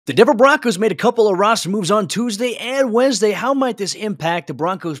The Denver Broncos made a couple of roster moves on Tuesday and Wednesday. How might this impact the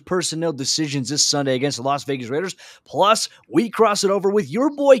Broncos' personnel decisions this Sunday against the Las Vegas Raiders? Plus, we cross it over with your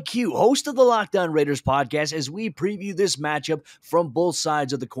boy Q, host of the Locked On Raiders podcast, as we preview this matchup from both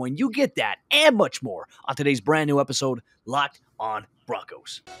sides of the coin. You get that and much more on today's brand new episode, Locked On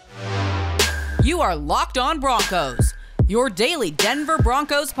Broncos. You are Locked On Broncos, your daily Denver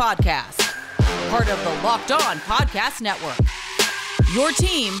Broncos podcast, part of the Locked On Podcast Network. Your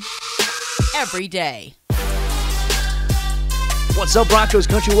team every day. What's up, Broncos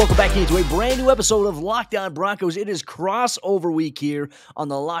country? Welcome back into a brand new episode of Locked On Broncos. It is crossover week here on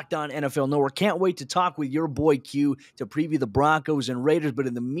the Locked On NFL Network. Can't wait to talk with your boy Q to preview the Broncos and Raiders. But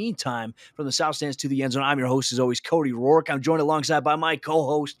in the meantime, from the South Stands to the end zone, I'm your host, as always, Cody Roark. I'm joined alongside by my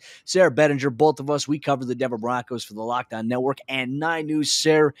co-host, Sayre Bedinger. Both of us, we cover the Denver Broncos for the Locked On Network and 9 News.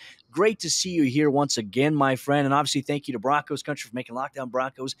 Sayre, great to see you here once again, my friend. And obviously, thank you to Broncos Country for making Locked On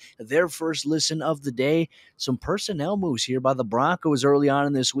Broncos their first listen of the day. Some personnel moves here by the Broncos early on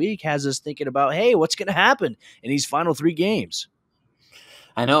in this week has us thinking about, hey, what's going to happen in these final 3 games?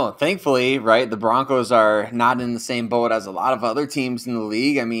 I know. Thankfully, right, the Broncos are not in the same boat as a lot of other teams in the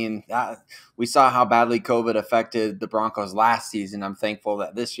league. I mean, we saw how badly COVID affected the Broncos last season. I'm thankful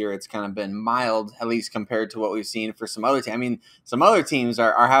that this year it's kind of been mild, at least compared to what we've seen for some other teams. I mean, some other teams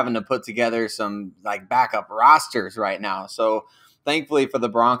are having to put together some like backup rosters right now. So thankfully for the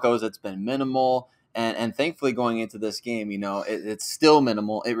Broncos, it's been minimal. And thankfully going into this game, you know, it's still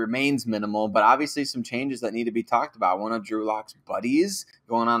minimal. It remains minimal, but obviously some changes that need to be talked about. One of Drew Lock's buddies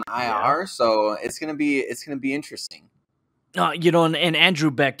going on IR, so it's gonna be interesting. And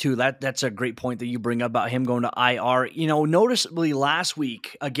Andrew Beck, too, that's a great point that you bring up about him going to IR. You know, noticeably last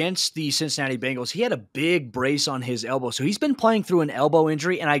week against the Cincinnati Bengals, he had a big brace on his elbow. So he's been playing through an elbow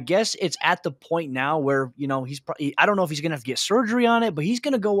injury, and I guess it's at the point now where, you know, I don't know if he's going to have to get surgery on it, but he's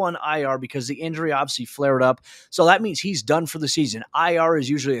going to go on IR because the injury obviously flared up. So that means he's done for the season. IR is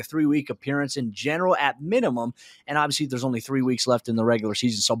usually a 3-week appearance in general at minimum, and obviously there's only 3 weeks left in the regular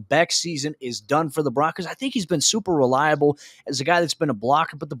season. So Beck's season is done for the Broncos. I think he's been super reliable as a guy that's been a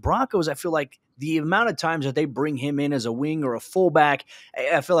blocker, but the Broncos, I feel like the amount of times that they bring him in as a wing or a fullback,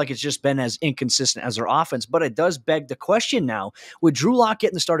 I feel like it's just been as inconsistent as their offense. But it does beg the question now, with Drew Lock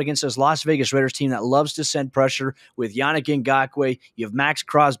getting the start against this Las Vegas Raiders team that loves to send pressure with Yannick Ngakoue, you have Maxx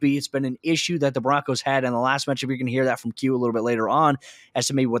Crosby. It's been an issue that the Broncos had in the last matchup. You're going to hear that from Q a little bit later on as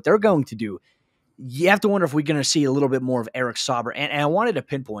to maybe what they're going to do. You have to wonder if we're going to see a little bit more of Eric Saubert. And I wanted to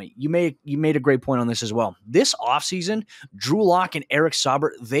pinpoint, you made a great point on this as well. This offseason, Drew Lock and Eric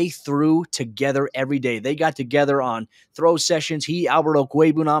Saubert, they threw together every day. They got together on throw sessions. Albert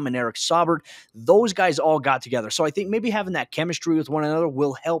Okwebunam and Eric Saubert, those guys all got together. So I think maybe having that chemistry with one another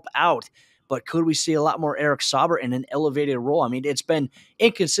will help out. But could we see a lot more Eric Saubert in an elevated role? I mean, it's been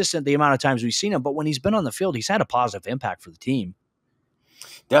inconsistent the amount of times we've seen him, but when he's been on the field, he's had a positive impact for the team.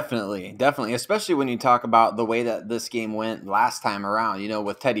 Definitely. Especially when you talk about the way that this game went last time around, you know,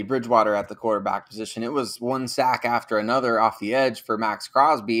 with Teddy Bridgewater at the quarterback position. It was one sack after another off the edge for Maxx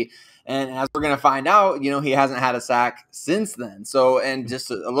Crosby. And as we're going to find out, you know, he hasn't had a sack since then. So, and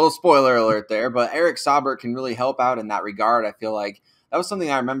just a little spoiler alert there, but Eric Saubert can really help out in that regard. I feel like that was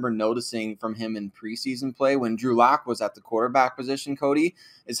something I remember noticing from him in preseason play when Drew Lock was at the quarterback position, Cody,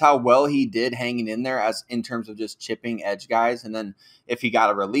 is how well he did hanging in there as in terms of just chipping edge guys. And then if he got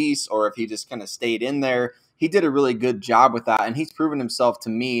a release or if he just kind of stayed in there, he did a really good job with that. And he's proven himself to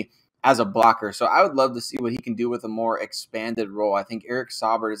me as a blocker. So I would love to see what he can do with a more expanded role. I think Eric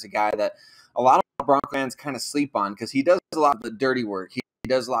Saubert is a guy that a lot of Bronco fans kind of sleep on because he does a lot of the dirty work. He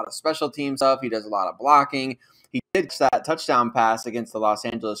does a lot of special team stuff. He does a lot of blocking. He did that touchdown pass against the Los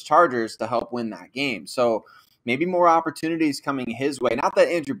Angeles Chargers to help win that game. So maybe more opportunities coming his way. Not that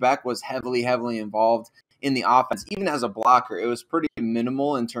Andrew Beck was heavily involved in the offense. Even as a blocker, it was pretty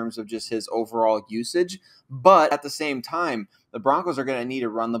minimal in terms of just his overall usage. But at the same time, the Broncos are going to need to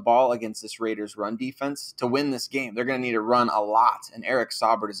run the ball against this Raiders run defense to win this game. They're going to need to run a lot. And Eric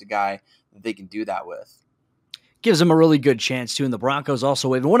Saubert is a guy that they can do that with. Gives them a really good chance, too. And the Broncos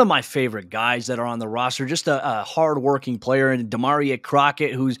also have one of my favorite guys that are on the roster, just a hard-working player, and Demaria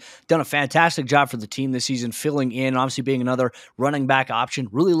Crockett, who's done a fantastic job for the team this season, filling in, obviously being another running back option.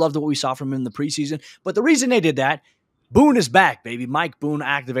 Really loved what we saw from him in the preseason. But the reason they did that, Boone is back, baby. Mike Boone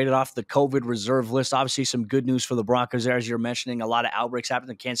activated off the COVID reserve list. Obviously, some good news for the Broncos there, as you're mentioning. A lot of outbreaks happened.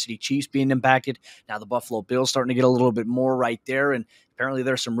 The Kansas City Chiefs being impacted. Now the Buffalo Bills starting to get a little bit more right there. And apparently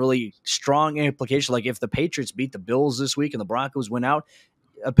there's some really strong implications. Like if the Patriots beat the Bills this week and the Broncos win out,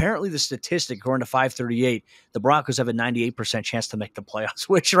 apparently the statistic, according to 538, the Broncos have a 98% chance to make the playoffs,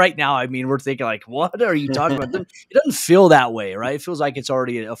 which right now, I mean, we're thinking like, what are you talking about? It doesn't feel that way, right? It feels like it's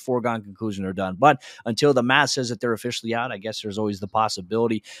already a foregone conclusion they're done. But until the math says that they're officially out, I guess there's always the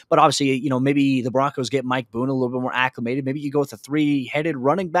possibility. But obviously, maybe the Broncos get Mike Boone a little bit more acclimated. Maybe you go with a 3-headed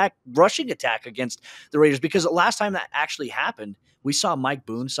running back rushing attack against the Raiders, because the last time that actually happened, we saw Mike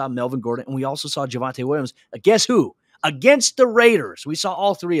Boone, saw Melvin Gordon, and we also saw Javonte Williams. Guess who? Against the Raiders. We saw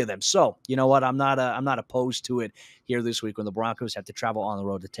all three of them. So, you know what? I'm not opposed to it here this week when the Broncos have to travel on the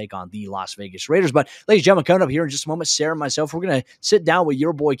road to take on the Las Vegas Raiders. But, ladies and gentlemen, coming up here in just a moment, Sayre and myself, we're going to sit down with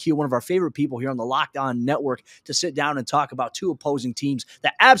your boy Q, one of our favorite people here on the Locked On Network, to sit down and talk about two opposing teams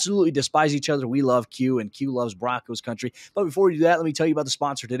that absolutely despise each other. We love Q, and Q loves Broncos country. But before we do that, let me tell you about the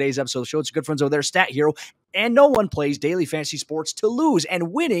sponsor of today's episode of the show. It's good friends over there, Stat Hero. And no one plays daily fantasy sports to lose,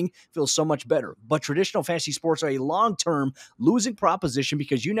 and winning feels so much better. But traditional fantasy sports are a long-term losing proposition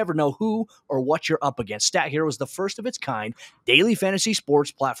because you never know who or what you're up against. Stat Hero is the first of its kind daily fantasy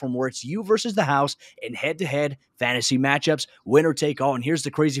sports platform where it's you versus the house in head-to-head fantasy matchups, winner take all. And here's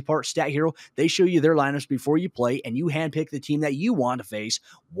the crazy part, Stat Hero, they show you their lineups before you play, and you handpick the team that you want to face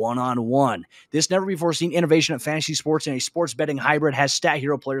one-on-one. This never-before-seen innovation of fantasy sports and a sports betting hybrid has Stat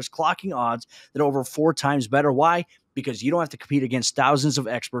Hero players clocking odds that are over 4 times better. Why? Because you don't have to compete against thousands of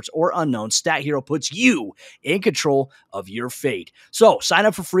experts or unknowns. Stat Hero puts you in control of your fate. So sign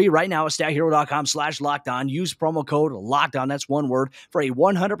up for free right now at stathero.com/lockedon. Use promo code LOCKEDON, that's one word, for a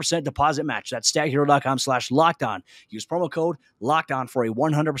 100% deposit match. That's stathero.com/lockedon. Use promo code LOCKEDON for a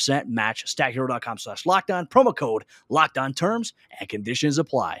 100% match. stathero.com/lockedon. Promo code LOCKEDON. Terms and conditions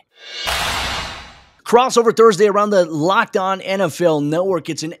apply. Crossover Thursday around the Locked On NFL Network.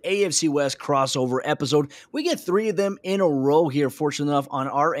 It's an AFC West crossover episode. We get 3 of them in a row here, fortunate enough, on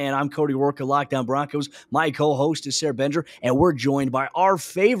our end. I'm Cody Roark of Locked On Broncos. My co-host is Sayre Bedinger, and we're joined by our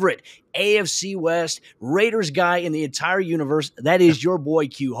favorite AFC West Raiders guy in the entire universe. That is your boy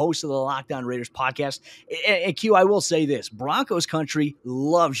Q, host of the Locked On Raiders podcast. And Q, I will say this, Broncos country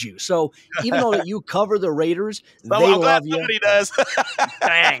loves you. So even though that you cover the Raiders, they love you. Somebody does.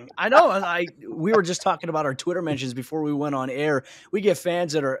 Dang. I know. We were just talking about our Twitter mentions before we went on air. We get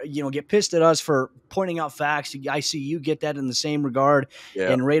fans that are, get pissed at us for pointing out facts. I see you get that in the same regard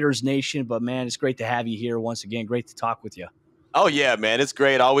in Raiders Nation. But, man, it's great to have you here once again. Great to talk with you. Oh, yeah, man. It's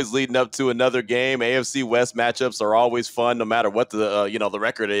great. Always leading up to another game. AFC West matchups are always fun, no matter what the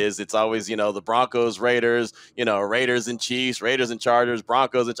record is. It's always, the Broncos, Raiders, Raiders and Chiefs, Raiders and Chargers,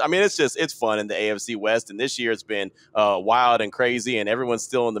 Broncos. It's fun in the AFC West. And this year it's been wild and crazy, and everyone's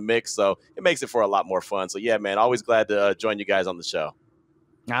still in the mix. So it makes it for a lot more fun. So, yeah, man, always glad to join you guys on the show.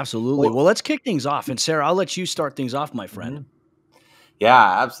 Absolutely. Well, let's kick things off. And, Sayre, I'll let you start things off, my friend. Mm-hmm.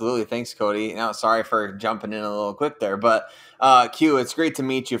 Yeah, absolutely. Thanks, Cody. Sorry for jumping in a little quick there, but Q, it's great to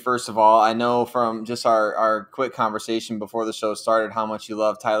meet you, first of all. I know from just our quick conversation before the show started how much you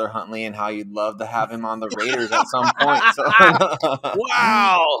love Tyler Huntley and how you'd love to have him on the Raiders at some point. So.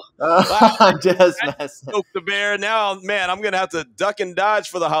 Wow. I'm just messing. Poke the bear. Now, man, I'm going to have to duck and dodge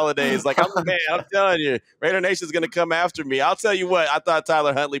for the holidays. I'm telling you, Raider Nation's going to come after me. I'll tell you what, I thought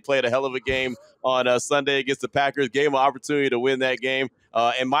Tyler Huntley played a hell of a game on Sunday against the Packers. Gave him an opportunity to win that game.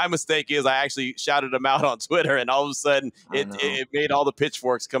 And my mistake is I actually shouted him out on Twitter, and all of a sudden it made all the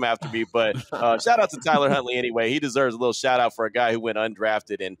pitchforks come after me. But shout out to Tyler Huntley anyway. He deserves a little shout out for a guy who went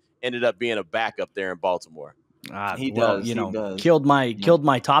undrafted and ended up being a backup there in Baltimore. He does. Killed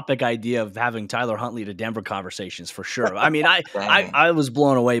my topic idea of having Tyler Huntley to Denver conversations for sure. I mean, I was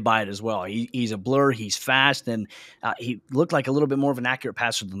blown away by it as well. He's a blur. He's fast, and he looked like a little bit more of an accurate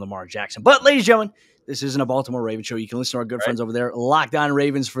passer than Lamar Jackson. But, ladies and gentlemen, this isn't a Baltimore Ravens show. You can listen to our good friends over there, Locked On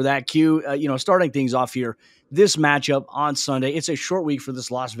Ravens, for that. Q. Starting things off here, this matchup on Sunday. It's a short week for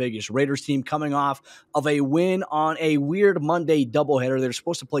this Las Vegas Raiders team coming off of a win on a weird Monday doubleheader. They're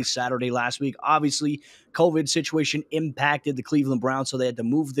supposed to play Saturday last week. Obviously, COVID situation impacted the Cleveland Browns, so they had to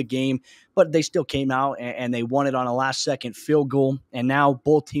move the game. But they still came out and they won it on a last-second field goal. And now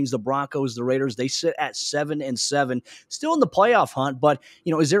both teams, the Broncos, the Raiders, they sit at 7-7, still in the playoff hunt. But,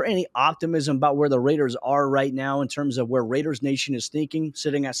 is there any optimism about where the Raiders are right now in terms of where Raiders Nation is thinking,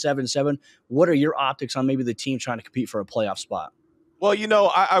 sitting at 7-7? What are your optics on maybe the team trying to compete for a playoff spot? Well,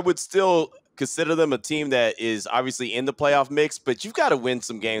 I would still consider them a team that is obviously in the playoff mix, but you've got to win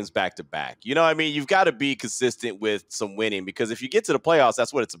some games back to back. You know what I mean? You've got to be consistent with some winning, because if you get to the playoffs,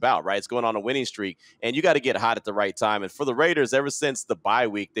 that's what it's about, right? It's going on a winning streak, and you got to get hot at the right time. And for the Raiders, ever since the bye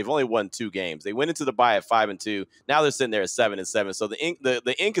week, they've only won 2 games. They went into the bye at 5-2. Now they're sitting there at 7-7. So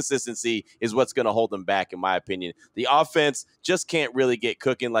the inconsistency is what's going to hold them back, in my opinion. The offense just can't really get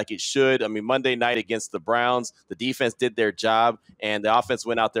cooking like it should. I mean, Monday night against the Browns, the defense did their job, and the offense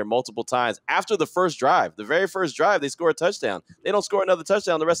went out there multiple times. After the first drive, the very first drive, they score a touchdown. They don't score another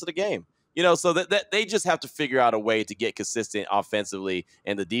touchdown the rest of the game. You know, so that they just have to figure out a way to get consistent offensively,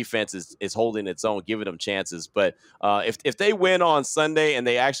 and the defense is holding its own, giving them chances. But if they win on Sunday and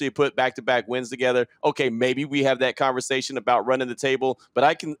they actually put back-to-back wins together, okay, maybe we have that conversation about running the table.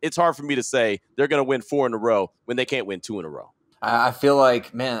 But it's hard for me to say they're going to win 4 in a row when they can't win 2 in a row. I feel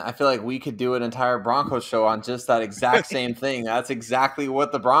like we could do an entire Broncos show on just that exact same thing. That's exactly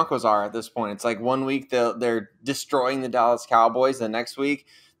what the Broncos are at this point. It's like one week they're destroying the Dallas Cowboys, the next week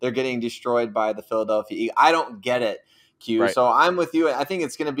they're getting destroyed by the Philadelphia Eagles. I don't get it, Q. Right. So I'm with you. I think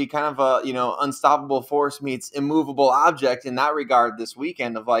it's going to be kind of a, unstoppable force meets immovable object in that regard this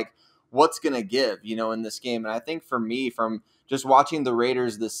weekend of like what's going to give, in this game. And I think for me, from just watching the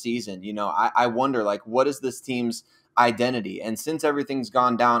Raiders this season, I wonder, like, what is this team's identity? And since everything's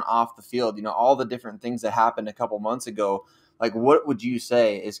gone down off the field, all the different things that happened a couple months ago, like, what would you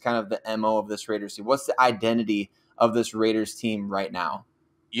say is kind of the MO of this Raiders team? What's the identity of this Raiders team right now?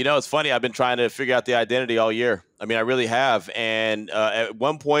 It's funny. I've been trying to figure out the identity all year. I mean, I really have. And at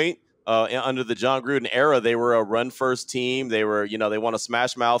one point under the John Gruden era, they were a run-first team. They were, they want to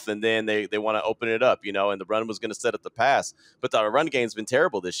smash mouth, and then they want to open it up, and the run was going to set up the pass. But the run game's been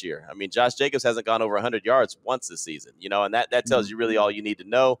terrible this year. I mean, Josh Jacobs hasn't gone over 100 yards once this season, and that tells you really all you need to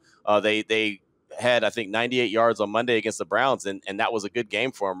know. They had, I think, 98 yards on Monday against the Browns, and that was a good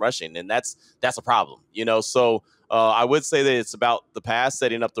game for him rushing, and that's a problem, So I would say that it's about the pass,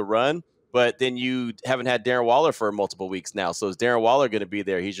 setting up the run, but then you haven't had Darren Waller for multiple weeks now. So is Darren Waller going to be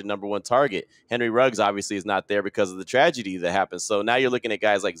there? He's your number one target. Henry Ruggs obviously is not there because of the tragedy that happened. So now you're looking at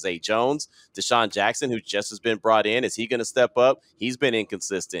guys like Zay Jones, Deshaun Jackson, who just has been brought in. Is he going to step up? He's been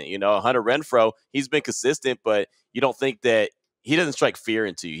inconsistent. Hunter Renfrow, he's been consistent, but you don't think that he doesn't strike fear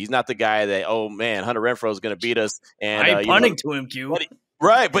into you. He's not the guy that, oh man, Hunter Renfrow is going to beat us. And I'm punting to him, Q.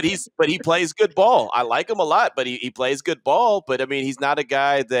 Right, but he plays good ball. I like him a lot, but he plays good ball. But I mean, he's not a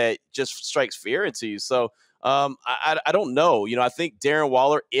guy that just strikes fear into you. So I don't know. I think Darren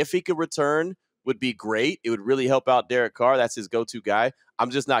Waller, if he could return, would be great. It would really help out Derek Carr. That's his go-to guy.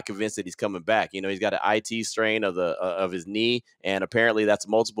 I'm just not convinced that he's coming back. He's got an IT strain of his knee, and apparently that's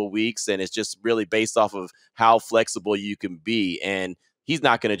multiple weeks, and it's just really based off of how flexible you can be. And he's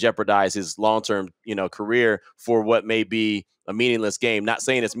not going to jeopardize his long-term, career for what may be a meaningless game. Not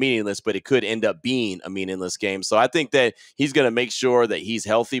saying it's meaningless, but it could end up being a meaningless game. So I think that he's going to make sure that he's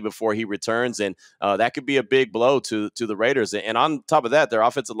healthy before he returns, and that could be a big blow to the Raiders. And on top of that, their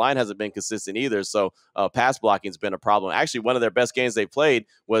offensive line hasn't been consistent either, so pass blocking has been a problem. Actually, one of their best games they played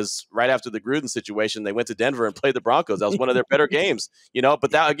was right after the Gruden situation. They went to Denver and played the Broncos. That was one of their better games,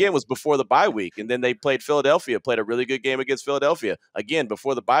 but that, again, was before the bye week. And then they played Philadelphia, played a really good game against Philadelphia, again,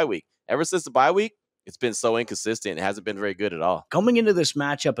 before the bye week. Ever since the bye week, it's been so inconsistent. It hasn't been very good at all. Coming into this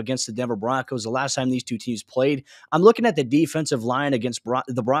matchup against the Denver Broncos, the last time these two teams played, I'm looking at the defensive line against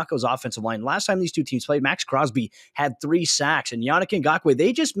the Broncos offensive line. Last time these two teams played, Maxx Crosby had 3 sacks, and Yannick Ngakoue,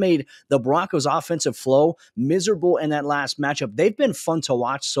 they just made the Broncos offensive flow miserable in that last matchup. They've been fun to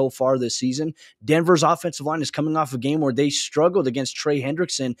watch so far this season. Denver's offensive line is coming off a game where they struggled against Trey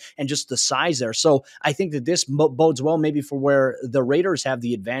Hendrickson and just the size there. So I think that this bodes well maybe for where the Raiders have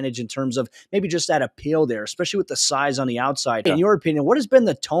the advantage in terms of maybe just that appeal there, especially with the size on the outside. In your opinion, what has been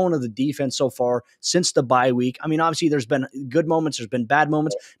the tone of the defense so far since the bye week? I mean, obviously there's been good moments, there's been bad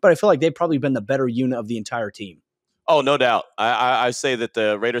moments, but I feel like they've probably been the better unit of the entire team. Oh, no doubt. I say that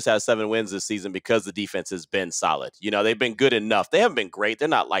the Raiders have 7 wins this season because the defense has been solid. They've been good enough. They haven't been great. They're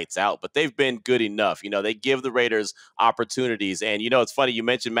not lights out, but they've been good enough. They give the Raiders opportunities. And, it's funny, you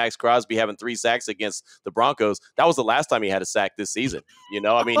mentioned Maxx Crosby having 3 sacks against the Broncos. That was the last time he had a sack this season.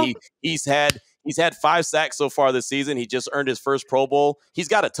 I mean, he's had 5 sacks so far this season. He just earned his first Pro Bowl. He's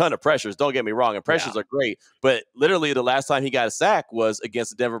got a ton of pressures. Don't get me wrong. And pressures are great. But literally the last time he got a sack was against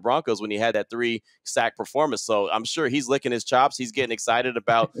the Denver Broncos when he had that 3-sack performance. So I'm sure he's licking his chops. He's getting excited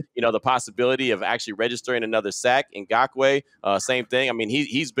about, the possibility of actually registering another sack. Ngakoue, same thing. I mean,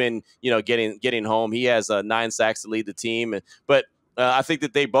 he's been, getting home. He has 9 sacks to lead the team. But I think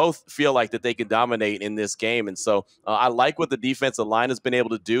that they both feel like that they can dominate in this game. And so I like what the defensive line has been able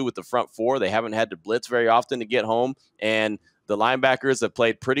to do with the front 4. They haven't had to blitz very often to get home. And The linebackers have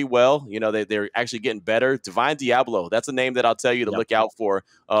played pretty well. You know, they're actually getting better. Divine Diablo, that's a name that I'll tell you to look out for.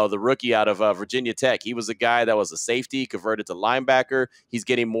 The rookie out of Virginia Tech. He was a guy that was a safety, converted to linebacker. He's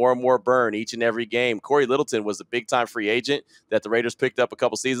getting more and more burn each and every game. Corey Littleton was a big-time free agent that the Raiders picked up a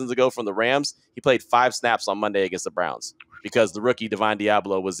couple seasons ago from the Rams. He played 5 snaps on Monday against the Browns, because the rookie Divine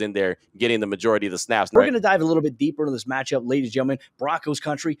Diablo was in there getting the majority of the snaps. We're going to dive a little bit deeper into this matchup, ladies and gentlemen. Broncos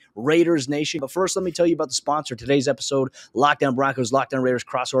country, Raiders nation. But first, let me tell you about the sponsor of today's episode, Locked On Broncos, Locked On Raiders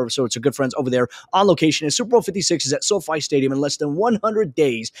crossover. So it's our good friends over there on location. And Super Bowl 56 is at SoFi Stadium in less than 100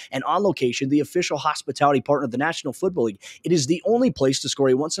 days. And On Location, the official hospitality partner of the National Football League, it is the only place to score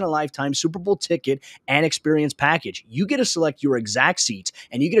a once-in-a-lifetime Super Bowl ticket and experience package. You get to select your exact seats,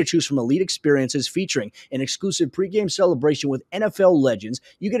 and you get to choose from elite experiences featuring an exclusive pregame celebration with NFL legends.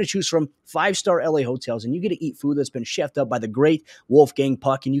 You get to choose from 5-star LA hotels, and you get to eat food that's been chefed up by the great Wolfgang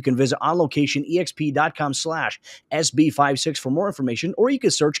Puck. And you can visit onlocationexp.com/SB56 for more information, or you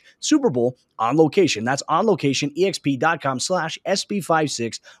can search Super Bowl On Location. That's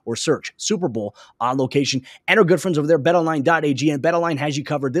onlocationexp.com/SB56, or search Super Bowl On Location. And our good friends over there, betonline.ag, and BetOnline has you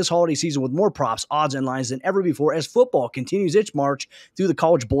covered this holiday season with more props, odds, and lines than ever before as football continues its march through the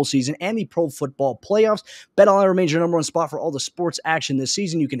college bowl season and the pro football playoffs. BetOnline remains your number one spot for all the sports action this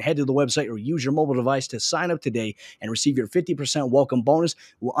season. You can head to the website or use your mobile device to sign up today and receive your 50% welcome bonus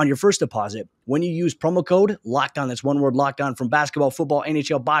on your first deposit when you use promo code LOCKEDON. That's one word, locked on, from basketball, football,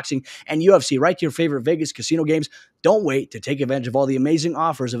 NHL, boxing, and UFC, right to your favorite Vegas casino games. Don't wait to take advantage of all the amazing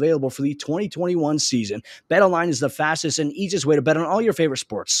offers available for the 2021 season. BetOnline is the fastest and easiest way to bet on all your favorite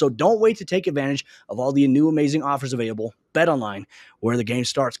sports. So don't wait to take advantage of all the new amazing offers available. BetOnline, where the game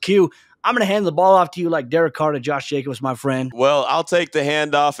starts. Q, I'm going to hand the ball off to you like Derek Carr to Josh Jacobs, my friend. Well, I'll take the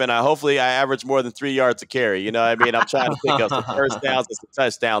handoff, and hopefully I average more than 3 yards a carry. You know what I mean? I'm trying to pick up some first downs and some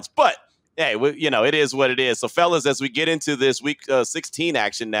touchdowns. But hey, it is what it is. So, fellas, as we get into this week 16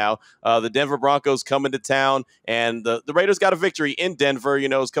 action now, the Denver Broncos coming to town, and the Raiders got a victory in Denver. You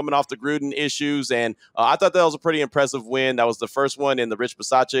know, it's coming off the Gruden issues, and I thought that was a pretty impressive win. That was the first one in the Rich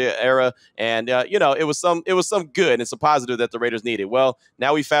Bisaccia era, and it was some good and some positive that the Raiders needed. Well,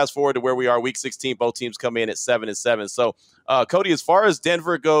 now we fast forward to where we are, week 16. Both teams come in at 7-7. So, Cody, as far as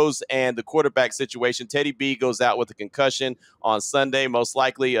Denver goes and the quarterback situation, Teddy B goes out with a concussion on Sunday. Most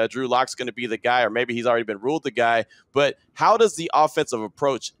likely, Drew Lock's going to be the guy, or maybe he's already been ruled the guy. But how does the offensive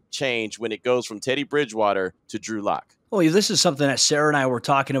approach change when it goes from Teddy Bridgewater to Drew Lock? Well, this is something that Sayre and I were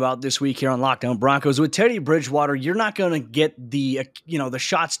talking about this week here on Lockdown Broncos. With Teddy Bridgewater, you're not going to get the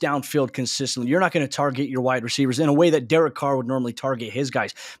shots downfield consistently. You're not going to target your wide receivers in a way that Derek Carr would normally target his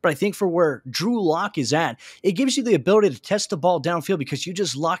guys. But I think for where Drew Lock is at, it gives you the ability to test the ball downfield, because you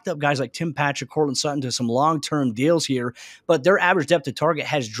just locked up guys like Tim Patrick, Cortland Sutton to some long-term deals here, but their average depth of target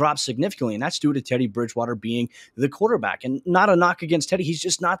has dropped significantly, and that's due to Teddy Bridgewater being the quarterback. And not a knock against Teddy. He's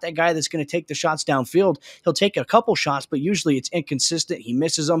just not that guy that's going to take the shots downfield. He'll take a couple shots, but usually it's inconsistent. He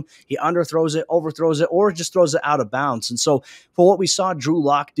misses them. He underthrows it, overthrows it, or just throws it out of bounds. And so for what we saw Drew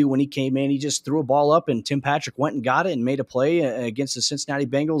Lock do when he came in, he just threw a ball up, and Tim Patrick went and got it and made a play against the Cincinnati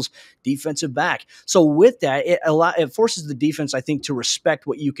Bengals defensive back. So with that, it forces the defense, I think, to respect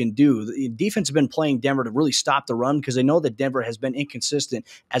what you can do. The defense has been playing Denver to really stop the run, because they know that Denver has been inconsistent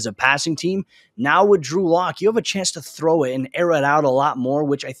as a passing team. Now with Drew Lock, you have a chance to throw it and air it out a lot more,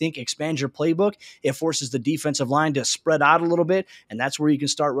 which I think expands your playbook. It forces the defensive line to spread out a little bit, and that's where you can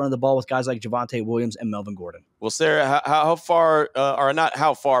start running the ball with guys like Javonte Williams and Melvin Gordon. Well, Sayre, how far, or not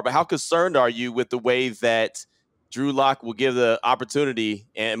how far, but how concerned are you with the way that Drew Lock will give the opportunity,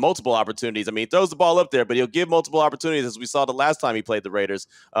 and multiple opportunities? I mean, he throws the ball up there, but he'll give multiple opportunities, as we saw the last time he played the Raiders,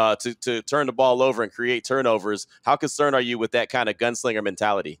 to turn the ball over and create turnovers. How concerned are you with that kind of gunslinger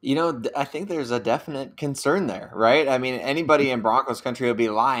mentality? You know, I think there's a definite concern there, right? I mean, anybody in Broncos country would be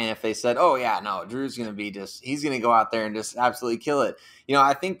lying if they said, oh, yeah, no, Drew's going to be he's going to go out there and just absolutely kill it. You know,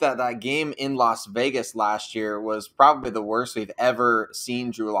 I think that game in Las Vegas last year was probably the worst we've ever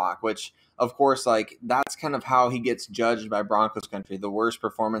seen Drew Lock, which, of course, like, that's kind of how he gets judged by Broncos country, the worst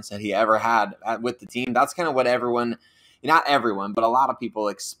performance that he ever had with the team. That's kind of what everyone, not everyone, but a lot of people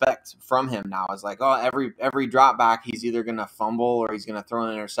expect from him now. Is like, oh, every drop back, he's either going to fumble or he's going to throw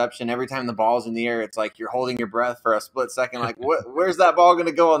an interception. Every time the ball's in the air, it's like you're holding your breath for a split second. Like, where's that ball going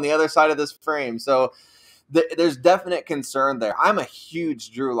to go on the other side of this frame? So there's definite concern there. I'm a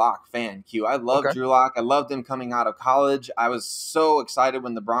huge Drew Lock fan, Q. I love Drew Lock. I loved him coming out of college. I was so excited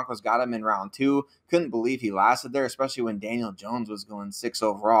when the Broncos got him in round 2. Couldn't believe he lasted there, especially when Daniel Jones was going 6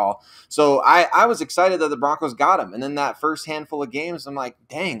 overall. So I was excited that the Broncos got him. And then that first handful of games, I'm like,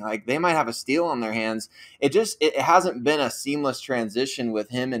 dang, like they might have a steal on their hands. It hasn't been a seamless transition with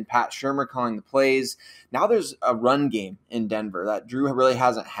him and Pat Shurmur calling the plays. Now there's a run game in Denver that Drew really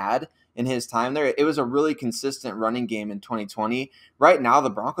hasn't had in his time there. It was a really consistent running game in 2020. Right now, the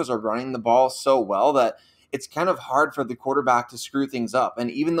Broncos are running the ball so well that it's kind of hard for the quarterback to screw things up.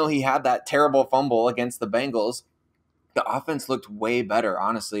 And even though he had that terrible fumble against the Bengals, the offense looked way better,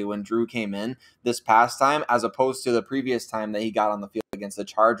 honestly, when Drew came in this past time, as opposed to the previous time that he got on the field against the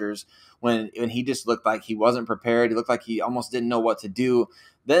Chargers, when he just looked like he wasn't prepared. He looked like he almost didn't know what to do.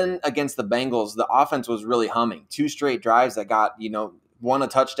 Then against the Bengals, the offense was really humming. 2 straight drives that got, one a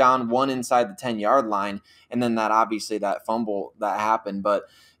touchdown, one inside the 10-yard line, and then that fumble that happened. But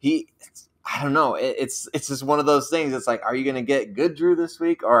I don't know. It's just one of those things. It's like, are you going to get good Drew this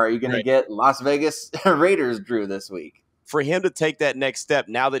week, or are you going to get Las Vegas Raiders Drew this week? For him to take that next step,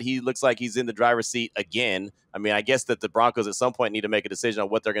 now that he looks like he's in the driver's seat again, I mean, I guess that the Broncos at some point need to make a decision on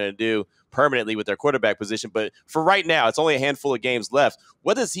what they're going to do permanently with their quarterback position. But for right now, it's only a handful of games left.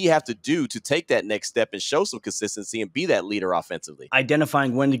 What does he have to do to take that next step and show some consistency and be that leader offensively?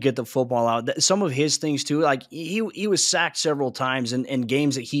 Identifying when to get the football out. Some of his things too, like he was sacked several times in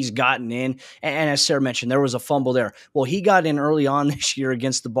games that he's gotten in. And as Sayre mentioned, there was a fumble there. Well, he got in early on this year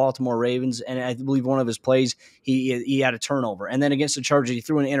against the Baltimore Ravens, and I believe one of his plays, he had a turnover. And then against the Chargers, he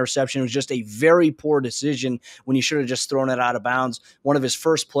threw an interception. It was just a very poor decision when he should have just thrown it out of bounds. One of his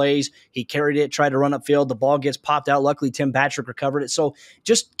first plays, he carried it, tried to run upfield. The ball gets popped out. Luckily, Tim Patrick recovered it. So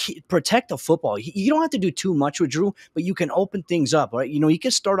just protect the football. You don't have to do too much with Drew, but you can open things up, right? You can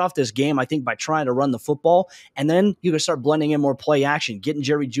start off this game, I think, by trying to run the football, and then you can start blending in more play action, getting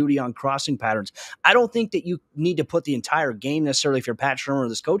Jerry Jeudy on crossing patterns. I don't think that you need to put the entire game necessarily, if you're Pat Shurmur or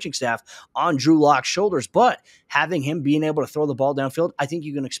this coaching staff, on Drew Lock's shoulders, but having him being able to throw the ball downfield, I think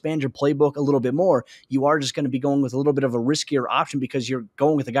you can expand your playbook a little bit more. You are just going to be going with a little bit of a riskier option because you're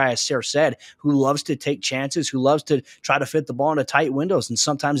going with a guy, as Sayre said, who loves to take chances, who loves to try to fit the ball into tight windows, and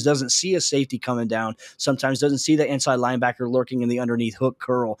sometimes doesn't see a safety coming down, sometimes doesn't see the inside linebacker lurking in the underneath hook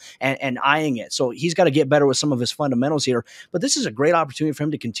curl and eyeing it. So he's got to get better with some of his fundamentals here. But this is a great opportunity for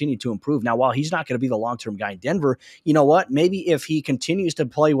him to continue to improve. Now, while he's not going to be the long-term guy in Denver, you know what? Maybe if he continues to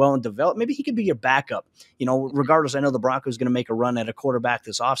play well and develop, maybe he could be your backup. Regardless, I know the Broncos are going to make a run at a quarterback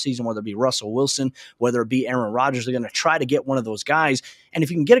this offseason, whether it be Russell Wilson, whether it be Aaron Rodgers. They're going to try to get one of those guys. And if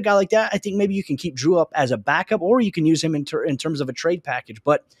you can get a guy like that, I think maybe you can keep Drew up as a backup, or you can use him in terms of a trade package.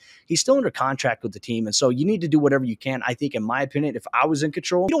 But he's still under contract with the team, and so you need to do whatever you can. I think, in my opinion, if I was in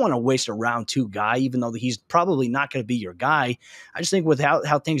control, you don't want to waste a round 2 guy, even though he's probably not going to be your guy. I just think with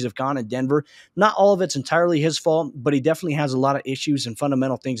how things have gone in Denver, not all of it's entirely his fault, but he definitely has a lot of issues and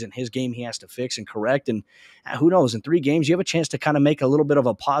fundamental things in his game he has to fix and correct. And who knows, in 3 games, you have a chance to kind of make a little bit of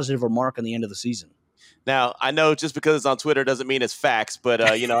a positive remark on the end of the season. Now, I know just because it's on Twitter doesn't mean it's facts, but,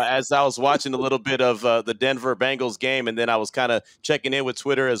 as I was watching a little bit of the Denver Bengals game, and then I was kind of checking in with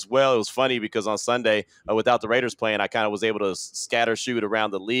Twitter as well. It was funny because on Sunday, without the Raiders playing, I kind of was able to scatter shoot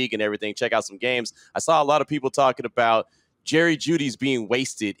around the league and everything, check out some games. I saw a lot of people talking about Jerry Jeudy's being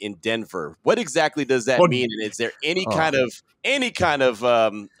wasted in Denver. What exactly does that mean? And is there any kind of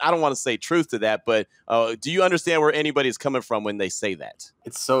I don't want to say truth to that, but do you understand where anybody's coming from when they say that?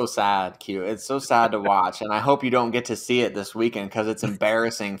 It's so sad, Q. It's so sad to watch, and I hope you don't get to see it this weekend because it's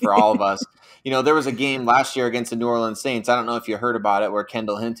embarrassing for all of us. There was a game last year against the New Orleans Saints. I don't know if you heard about it, where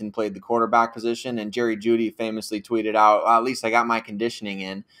Kendall Hinton played the quarterback position, and Jerry Jeudy famously tweeted out, "At least I got my conditioning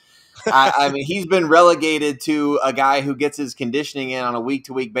in." I mean, he's been relegated to a guy who gets his conditioning in on a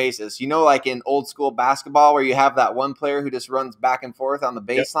week-to-week basis. Like in old school basketball where you have that one player who just runs back and forth on the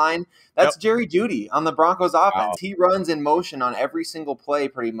baseline. Yep. That's Jerry Jeudy on the Broncos offense. Wow. He runs in motion on every single play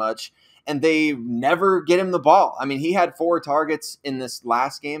pretty much, and they never get him the ball. I mean, he had 4 targets in this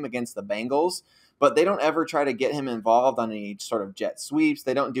last game against the Bengals, but they don't ever try to get him involved on any sort of jet sweeps.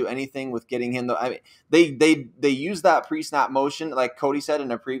 They don't do anything with getting him. They use that pre-snap motion, like Cody said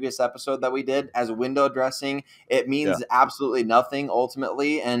in a previous episode that we did, as window dressing. It means absolutely nothing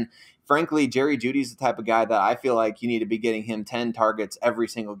ultimately. And frankly, Jerry Jeudy's the type of guy that I feel like you need to be getting him 10 targets every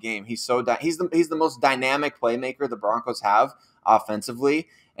single game. He's the most dynamic playmaker the Broncos have offensively.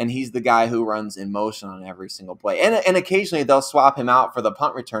 And he's the guy who runs in motion on every single play. And occasionally they'll swap him out for the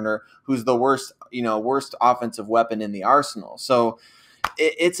punt returner, who's the worst offensive weapon in the arsenal. So,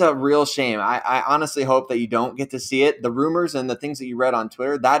 it's a real shame. I honestly hope that you don't get to see it. The rumors and the things that you read on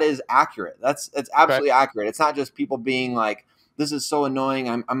Twitter, that is accurate. It's absolutely accurate. It's not just people being like, this is so annoying,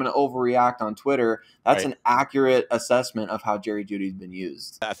 I'm going to overreact on Twitter. That's an accurate assessment of how Jerry Jeudy's been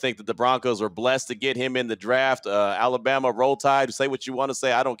used. I think that the Broncos were blessed to get him in the draft. Alabama, Roll Tide, say what you want to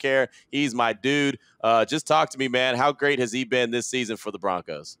say. I don't care. He's my dude. Just talk to me, man. How great has he been this season for the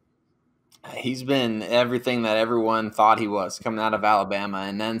Broncos? He's been everything that everyone thought he was coming out of Alabama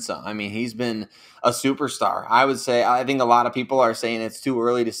and then some. I mean, he's been a superstar. I would say, I think a lot of people are saying it's too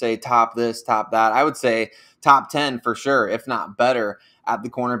early to say top this, top that. I would say top 10 for sure, if not better, at the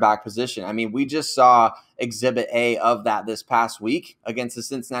cornerback position. I mean, we just saw Exhibit A of that this past week against the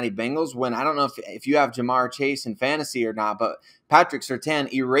Cincinnati Bengals when, I don't know if you have Jamar Chase in fantasy or not, but Patrick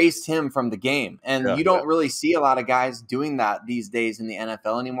Surtain erased him from the game. And you don't really see a lot of guys doing that these days in the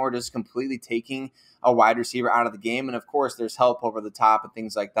NFL anymore, just completely taking a wide receiver out of the game. And of course, there's help over the top and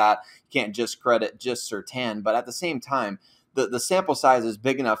things like that. You can't just credit just Surtain. But at the same time, the sample size is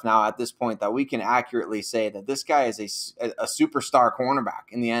big enough now at this point that we can accurately say that this guy is a superstar cornerback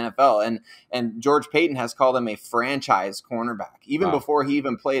in the NFL. And George Payton has called him a franchise cornerback. Even before he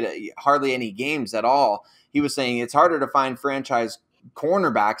even played hardly any games at all, he was saying it's harder to find franchise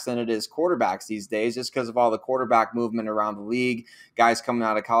cornerbacks than it is quarterbacks these days, just because of all the quarterback movement around the league, guys coming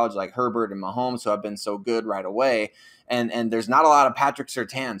out of college like Herbert and Mahomes who have been so good right away. And there's not a lot of Patrick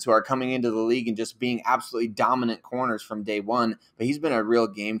Surtains who are coming into the league and just being absolutely dominant corners from day one. But he's been a real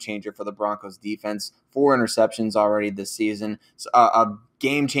game changer for the Broncos defense. 4 interceptions already this season. A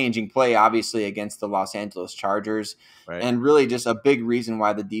game-changing play, obviously, against the Los Angeles Chargers. And really just a big reason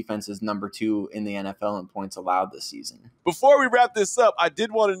why the defense is number 2 in the NFL in points allowed this season. Before we wrap this up, I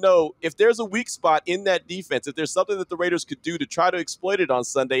did want to know if there's a weak spot in that defense, if there's something that the Raiders could do to try to exploit it on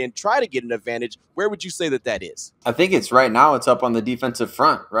Sunday and try to get an advantage, where would you say that is? I think it's right now it's up on the defensive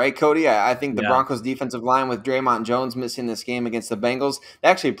front, right, Cody? I think the Broncos defensive line with Draymond Jones missing this game against the Bengals, they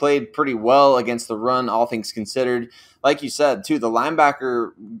actually played pretty well against the run, all things considered. Like you said, too, the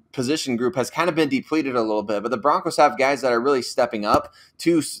linebacker position group has kind of been depleted a little bit, but the Broncos have guys that are really stepping up.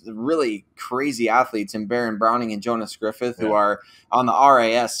 2 really crazy athletes in Baron Browning and Jonas Griffith, who are on the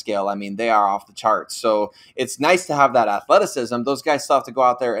RAS scale. I mean, they are off the charts. So it's nice to have that athleticism. Those guys still have to go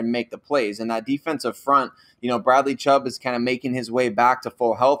out there and make the plays. And that defensive front, you know, Bradley Chubb is kind of making his way back to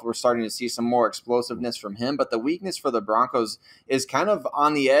full health. We're starting to see some more explosiveness from him. But the weakness for the Broncos is kind of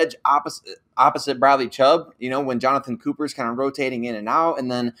on the edge opposite Bradley Chubb, you know, when Jonathan Cooper's kind of rotating in and out.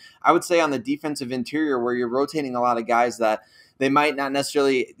 And then I would say on the defensive interior where you're rotating a lot of guys that they might not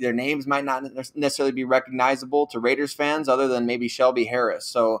necessarily, their names might not necessarily be recognizable to Raiders fans other than maybe Shelby Harris.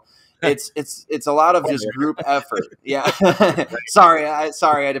 So it's a lot of just group effort. Yeah. Sorry, I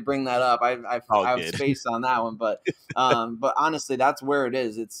had to bring that up. I was spaced on that one, but honestly, that's where it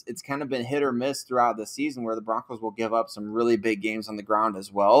is. It's kind of been hit or miss throughout the season where the Broncos will give up some really big games on the ground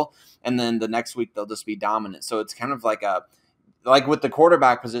as well, and then the next week they'll just be dominant. So it's kind of like with the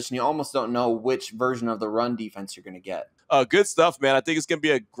quarterback position, you almost don't know which version of the run defense you're going to get. Good stuff, man. I think it's going to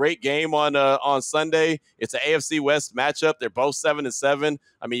be a great game on Sunday. It's an AFC West matchup. They're both 7-7.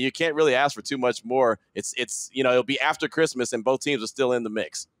 I mean, you can't really ask for too much more. It's you know, it'll be after Christmas and both teams are still in the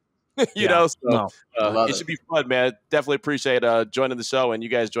mix. you know, so it should be fun, man. Definitely appreciate joining the show and you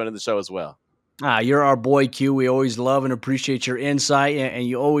guys joining the show as well. You're our boy, Q. We always love and appreciate your insight, and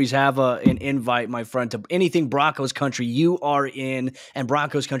you always have an invite, my friend, to anything Broncos country you are in. And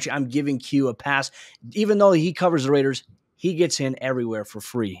Broncos country, I'm giving Q a pass. Even though he covers the Raiders, he gets in everywhere for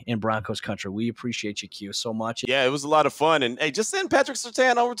free in Broncos country. We appreciate you, Q, so much. Yeah, it was a lot of fun. And, hey, just send Patrick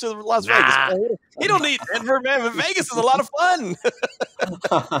Surtain over to Las Vegas. He don't need Denver, man. But Vegas is a lot of fun.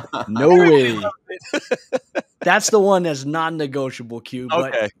 No way. That's the one that's non-negotiable, Q.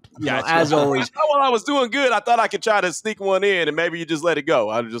 But, okay. Yeah, as always. While I was doing good, I thought I could try to sneak one in, and maybe you just let it go.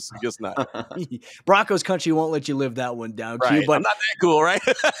 I just not. Broncos country won't let you live that one down, right. Q. But I'm not that cool, right?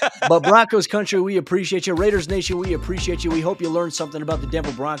 But Broncos country, we appreciate you. Raiders Nation, we appreciate you. We hope you learned something about the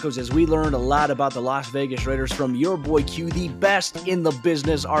Denver Broncos as we learned a lot about the Las Vegas Raiders from your boy Q, the best in the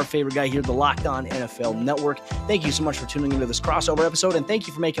business, our favorite guy here, the Locked On NFL Network. Thank you so much for tuning into this crossover episode, and thank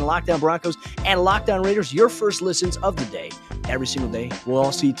you for making Locked On Broncos and Locked On Raiders your first listens of the day. Every single day, we'll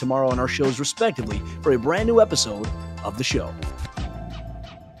all see you tomorrow on our shows respectively for a brand new episode of the show.